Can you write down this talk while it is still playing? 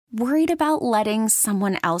Worried about letting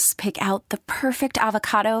someone else pick out the perfect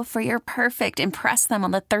avocado for your perfect impress them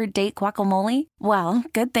on the third date guacamole? Well,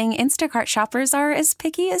 good thing Instacart shoppers are as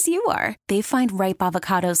picky as you are. They find ripe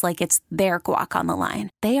avocados like it's their guac on the line.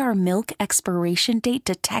 They are milk expiration date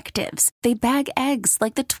detectives. They bag eggs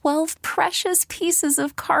like the 12 precious pieces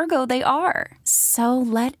of cargo they are. So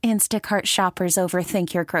let Instacart shoppers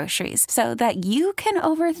overthink your groceries so that you can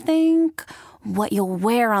overthink what you'll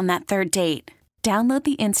wear on that third date. Download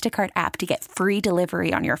the Instacart app to get free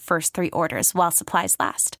delivery on your first 3 orders while supplies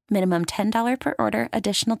last. Minimum $10 per order.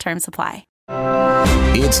 Additional terms apply.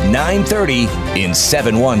 It's 930 in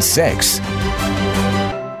 716.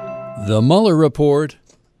 The Mueller report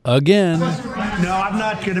again. No, I'm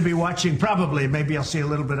not going to be watching. Probably, maybe I'll see a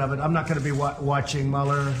little bit of it. I'm not going to be watching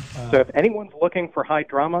Mueller. So if anyone's looking for high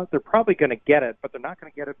drama, they're probably going to get it, but they're not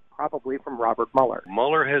going to get it probably from Robert Mueller.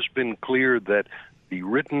 Mueller has been clear that the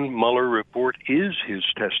written Mueller report is his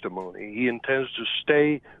testimony. He intends to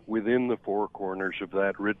stay within the 4 corners of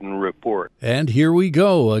that written report. And here we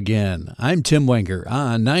go again. I'm Tim Wenger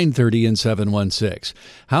on 930 in 716.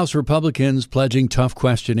 House Republicans pledging tough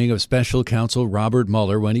questioning of special counsel Robert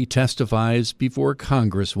Mueller when he testifies before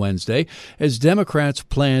Congress Wednesday, as Democrats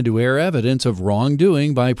plan to air evidence of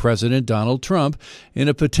wrongdoing by President Donald Trump in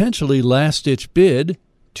a potentially last-ditch bid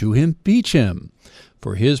to impeach him.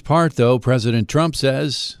 For his part, though, President Trump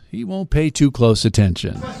says he won't pay too close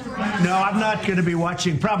attention. No, I'm not going to be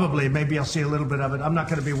watching. Probably, maybe I'll see a little bit of it. I'm not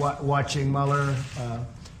going to be watching Mueller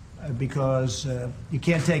because you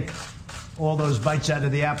can't take all those bites out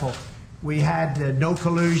of the apple. We had no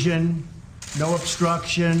collusion, no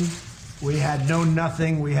obstruction. We had no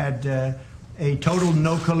nothing. We had a total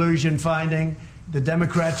no collusion finding. The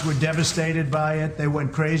Democrats were devastated by it. They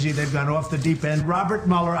went crazy. They've gone off the deep end. Robert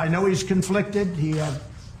Mueller, I know he's conflicted.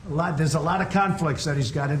 There's a lot of conflicts that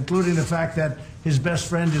he's got, including the fact that his best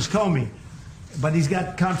friend is Comey. But he's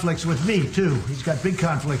got conflicts with me, too. He's got big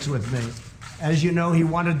conflicts with me. As you know, he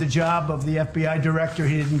wanted the job of the FBI director.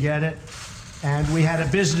 He didn't get it. And we had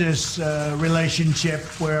a business relationship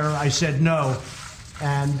where I said no.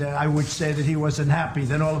 And I would say that he wasn't happy.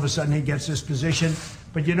 Then all of a sudden he gets this position.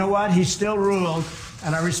 But you know what? He still ruled,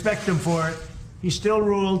 and I respect him for it. He still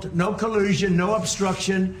ruled, no collusion, no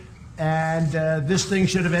obstruction, and this thing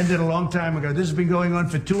should have ended a long time ago. This has been going on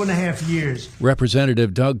for 2.5 years.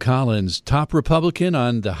 Representative Doug Collins, top Republican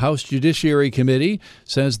on the House Judiciary Committee,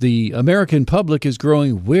 says the American public is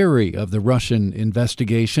growing wary of the Russian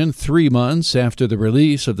investigation 3 months after the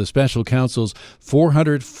release of the special counsel's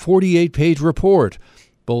 448-page report.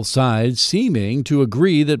 Both sides seeming to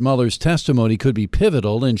agree that Mueller's testimony could be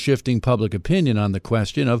pivotal in shifting public opinion on the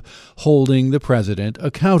question of holding the president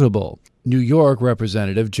accountable. New York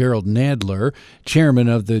Representative Gerald Nadler, chairman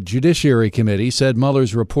of the Judiciary Committee, said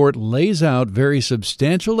Mueller's report lays out very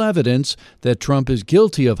substantial evidence that Trump is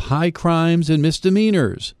guilty of high crimes and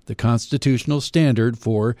misdemeanors, the constitutional standard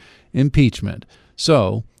for impeachment.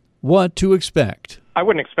 So, what to expect? I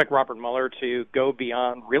wouldn't expect Robert Mueller to go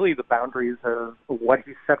beyond really the boundaries of what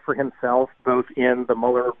he set for himself, both in the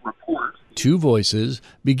Mueller report. 2 voices,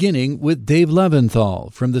 beginning with Dave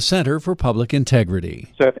Leventhal from the Center for Public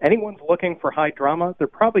Integrity. So if anyone's looking for high drama, they're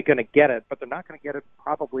probably going to get it, but they're not going to get it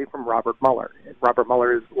probably from Robert Mueller. Robert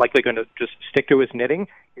Mueller is likely going to just stick to his knitting.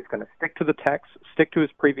 He's going to stick to the text, stick to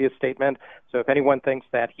his previous statement. So if anyone thinks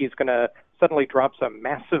that he's going to suddenly drop some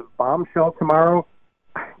massive bombshell tomorrow,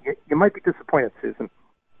 you might be disappointed, Susan.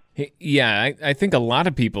 Yeah, I think a lot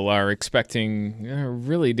of people are expecting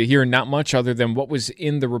really to hear not much other than what was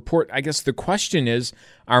in the report. I guess the question is,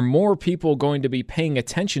 are more people going to be paying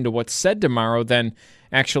attention to what's said tomorrow than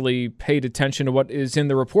actually paid attention to what is in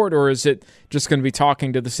the report, or is it just going to be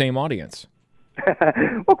talking to the same audience?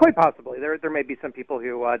 Well, quite possibly. There may be some people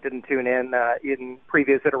who didn't tune in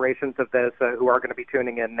previous iterations of this who are going to be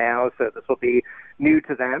tuning in now, so this will be new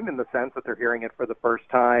to them in the sense that they're hearing it for the first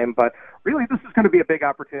time. But really, this is going to be a big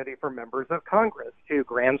opportunity for members of Congress to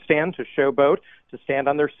grandstand, to showboat, to stand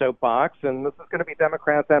on their soapbox, and this is going to be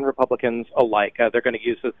Democrats and Republicans alike. They're going to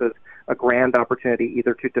use this as a grand opportunity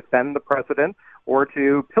either to defend the president or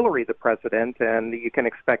to pillory the president, and you can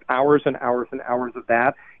expect hours and hours and hours of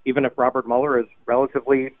that, even if Robert Mueller is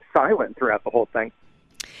relatively silent throughout the whole thing.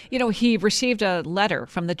 You know, he received a letter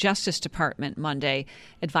from the Justice Department Monday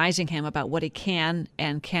advising him about what he can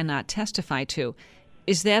and cannot testify to.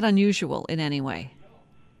 Is that unusual in any way?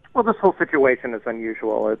 Well, this whole situation is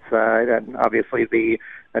unusual. It's obviously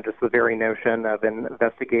just the very notion of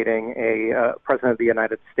investigating a president of the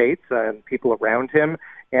United States and people around him,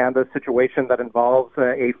 and a situation that involves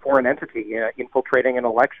a foreign entity infiltrating an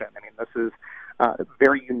election. I mean, this is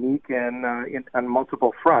very unique and on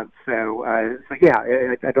multiple fronts. So yeah,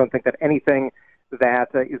 I don't think that anything that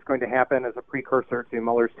is going to happen as a precursor to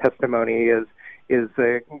Mueller's testimony is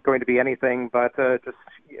going to be anything but just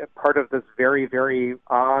part of this very, very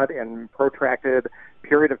odd and protracted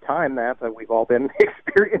period of time that we've all been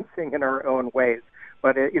experiencing in our own ways.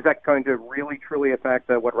 But is that going to really, truly affect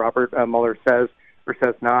what Robert Mueller says or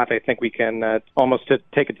says not? I think we can almost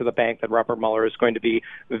take it to the bank that Robert Mueller is going to be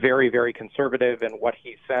very, very conservative in what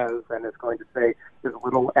he says and is going to say as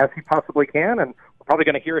little as he possibly can. And we're probably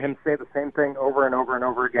going to hear him say the same thing over and over and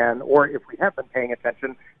over again. Or if we have been paying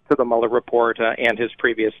attention to the Mueller report and his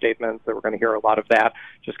previous statements, that we're going to hear a lot of that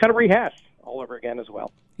just kind of rehashed all over again as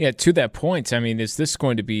well. Yeah, to that point, I mean, is this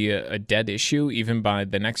going to be a dead issue even by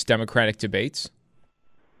the next Democratic debates?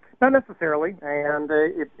 Not necessarily, and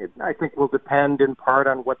I think will depend in part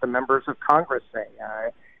on what the members of Congress say.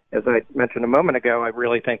 As I mentioned a moment ago, I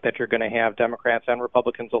really think that you're going to have Democrats and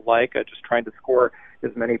Republicans alike just trying to score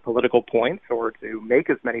as many political points or to make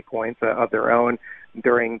as many points of their own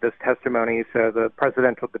during this testimony. So the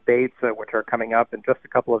presidential debates, which are coming up in just a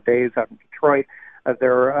couple of days out in Detroit,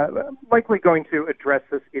 they're likely going to address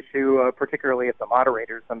this issue, particularly if the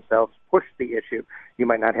moderators themselves push the issue. You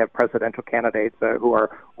might not have presidential candidates who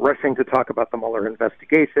are rushing to talk about the Mueller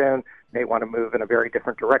investigation. They want to move in a very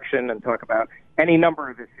different direction and talk about any number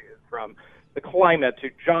of issues, from the climate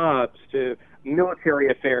to jobs to military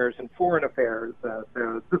affairs and foreign affairs.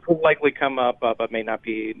 So this will likely come up, but may not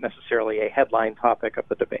be necessarily a headline topic of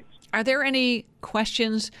the debates. Are there any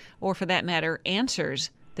questions, or for that matter,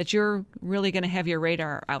 answers that you're really going to have your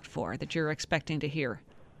radar out for, that you're expecting to hear?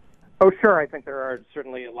 Oh, sure. I think there are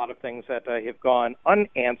certainly a lot of things that have gone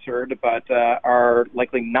unanswered, but are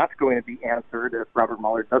likely not going to be answered if Robert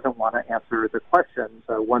Mueller doesn't want to answer the questions.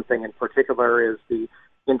 One thing in particular is the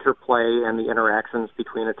interplay and the interactions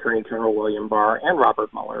between Attorney General William Barr and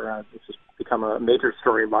Robert Mueller. This has become a major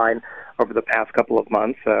storyline over the past couple of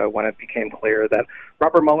months when it became clear that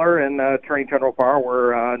Robert Mueller and Attorney General Barr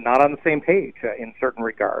were not on the same page in certain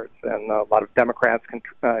regards. And a lot of Democrats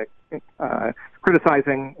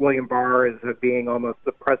criticizing William Barr as being almost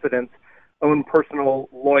the president's own personal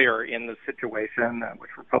lawyer in the situation, which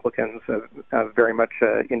Republicans very much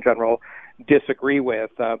in general disagree with.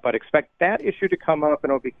 But expect that issue to come up,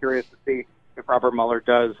 and I'll be curious to see if Robert Mueller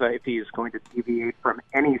does, if he is going to deviate from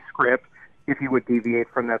any script, if he would deviate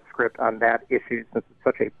from that script on that issue, since it's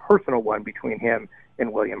such a personal one between him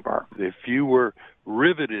and William Barr. If you were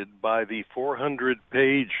riveted by the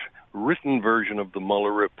 400-page written version of the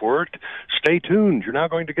Mueller report, stay tuned. You're now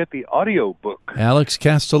going to get the audio book. Alex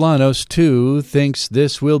Castellanos, too, thinks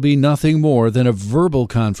this will be nothing more than a verbal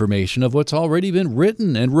confirmation of what's already been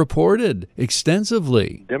written and reported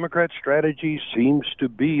extensively. Democrat strategy seems to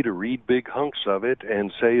be to read big hunks of it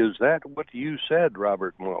and say, is that what you said,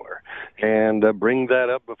 Robert Mueller? And bring that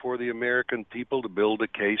up before the American people to build a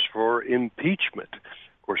case for impeachment.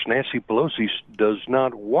 Of course, Nancy Pelosi does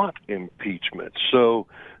not want impeachment, so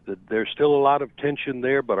there's still a lot of tension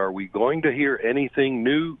there, but are we going to hear anything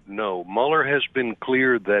new? No. Mueller has been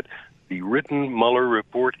clear that the written Mueller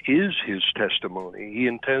report is his testimony. He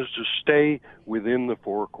intends to stay within the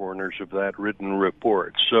four corners of that written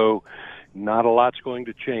report. So not a lot's going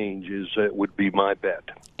to change, would be my bet.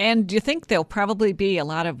 And do you think there'll probably be a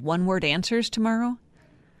lot of one-word answers tomorrow?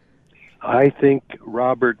 I think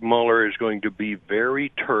Robert Mueller is going to be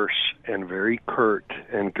very terse and very curt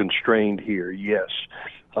and constrained here, yes.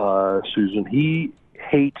 Susan, he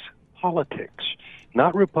hates politics,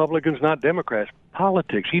 not Republicans, not Democrats,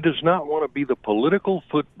 politics. He does not want to be the political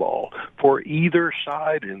football for either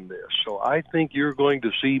side in this. So I think you're going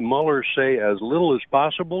to see Mueller say as little as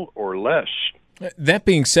possible or less. That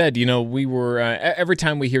being said, we were every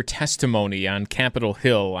time we hear testimony on Capitol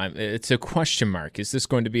Hill, it's a question mark. Is this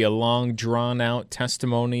going to be a long, drawn-out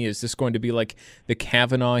testimony? Is this going to be like the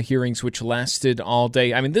Kavanaugh hearings, which lasted all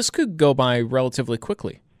day? I mean, this could go by relatively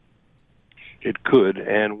quickly. It could,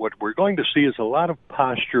 and what we're going to see is a lot of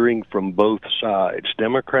posturing from both sides.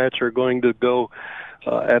 Democrats are going to go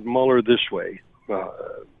at Mueller this way.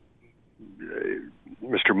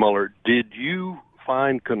 Mr. Mueller, did you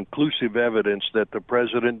find conclusive evidence that the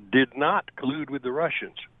president did not collude with the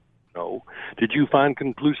Russians? No. Did you find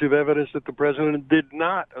conclusive evidence that the president did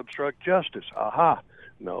not obstruct justice? Aha.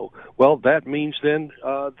 No. Well, that means then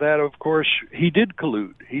that, of course, he did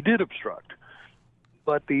collude. He did obstruct.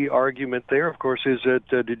 But the argument there, of course, is that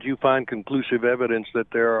did you find conclusive evidence that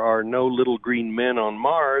there are no little green men on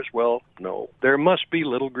Mars? Well, no. There must be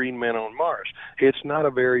little green men on Mars. It's not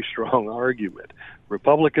a very strong argument.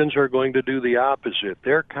 Republicans are going to do the opposite.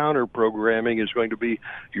 Their counter-programming is going to be,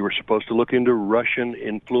 you were supposed to look into Russian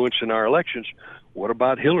influence in our elections. What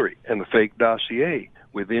about Hillary and the fake dossier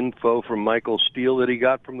with info from Michael Steele that he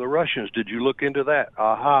got from the Russians? Did you look into that?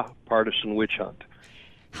 Aha, partisan witch hunt.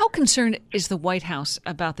 How concerned is the White House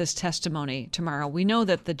about this testimony tomorrow? We know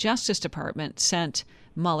that the Justice Department sent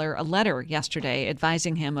Mueller a letter yesterday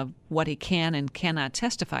advising him of what he can and cannot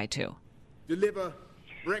testify to. The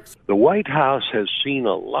White House has seen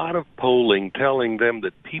a lot of polling telling them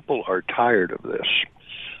that people are tired of this,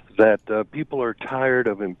 that people are tired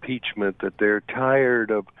of impeachment, that they're tired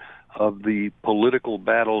of the political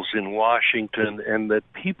battles in Washington, and that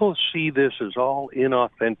people see this as all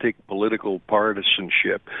inauthentic political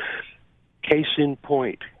partisanship. Case in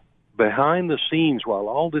point, behind the scenes, while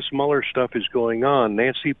all this Mueller stuff is going on,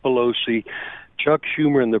 Nancy Pelosi, Chuck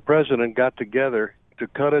Schumer, and the president got together to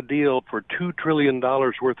cut a deal for $2 trillion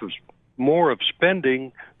worth of more of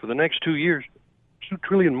spending for the next 2 years, $2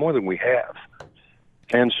 trillion more than we have.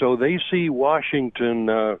 And so they see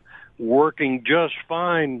Washington working just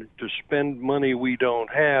fine to spend money we don't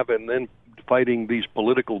have, and then fighting these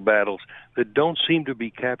political battles that don't seem to be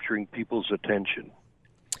capturing people's attention.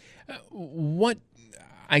 What,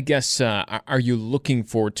 I guess, are you looking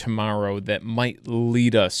for tomorrow that might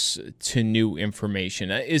lead us to new information?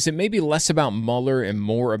 Is it maybe less about Mueller and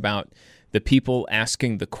more about the people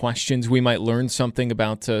asking the questions? We might learn something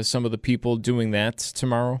about some of the people doing that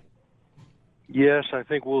tomorrow? Yes, I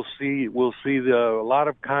think we'll see a lot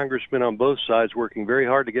of congressmen on both sides working very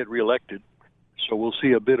hard to get reelected. So we'll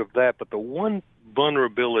see a bit of that. But the one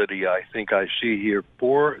vulnerability I think I see here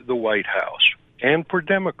for the White House and for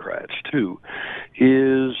Democrats too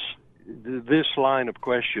is this line of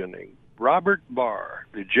questioning. Robert Barr,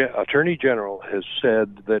 the Attorney General, has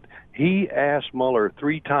said that he asked Mueller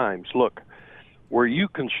 3 times, look, were you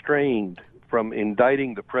constrained from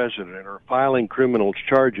indicting the president or filing criminal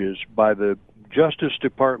charges by the Justice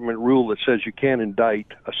Department rule that says you can't indict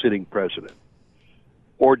a sitting president?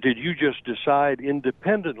 Or did you just decide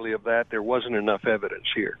independently of that there wasn't enough evidence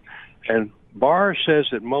here? And Barr says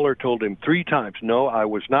that Mueller told him 3 times, no, I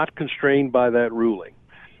was not constrained by that ruling.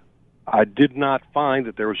 I did not find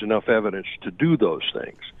that there was enough evidence to do those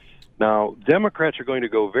things. Now, Democrats are going to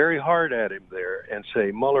go very hard at him there and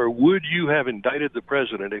say, Mueller, would you have indicted the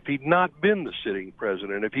president if he'd not been the sitting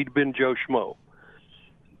president, if he'd been Joe Schmo?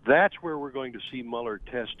 That's where we're going to see Mueller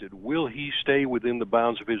tested. Will he stay within the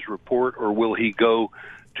bounds of his report, or will he go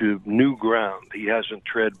to new ground he hasn't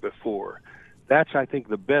tread before? That's, I think,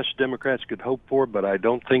 the best Democrats could hope for, but I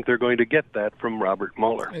don't think they're going to get that from Robert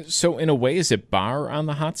Mueller. So, in a way, is it Barr on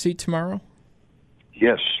the hot seat tomorrow?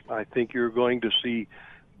 Yes, I think you're going to see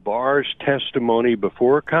Barr's testimony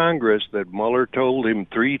before Congress that Mueller told him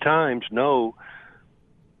 3 times, no,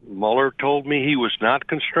 Mueller told me he was not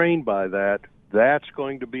constrained by that. That's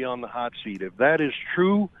going to be on the hot seat. If that is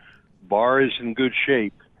true, Barr is in good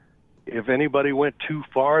shape. If anybody went too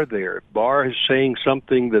far there, if Barr is saying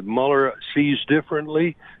something that Mueller sees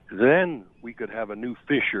differently, then we could have a new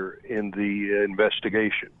fissure in the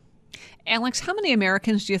investigation. Alex, how many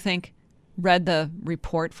Americans do you think read the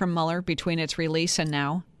report from Mueller between its release and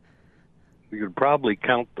now? We could probably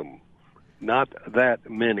count them. Not that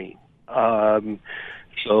many.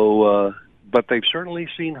 But they've certainly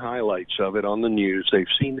seen highlights of it on the news. They've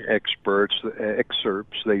seen excerpts.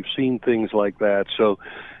 They've seen things like that. So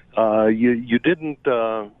you didn't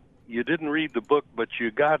read the book, but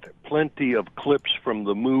you got plenty of clips from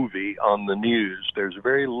the movie on the news. There's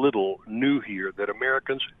very little new here that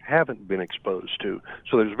Americans haven't been exposed to.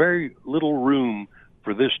 So there's very little room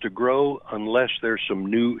for this to grow unless there's some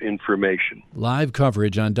new information. Live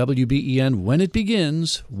coverage on WBEN when it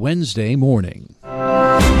begins Wednesday morning.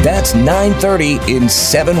 That's 930 in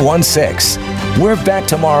 716. We're back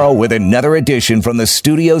tomorrow with another edition from the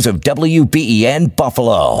studios of WBEN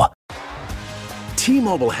Buffalo.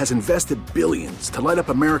 T-Mobile has invested billions to light up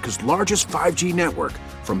America's largest 5G network,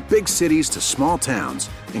 from big cities to small towns,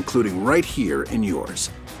 including right here in yours.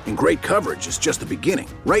 And great coverage is just the beginning.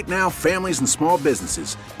 Right now, families and small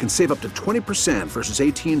businesses can save up to 20% versus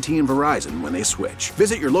AT&T and Verizon when they switch.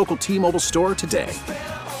 Visit your local T-Mobile store today.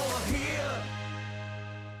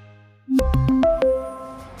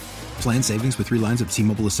 Plan savings with 3 lines of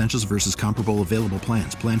T-Mobile Essentials versus comparable available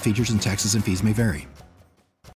plans. Plan features and taxes and fees may vary.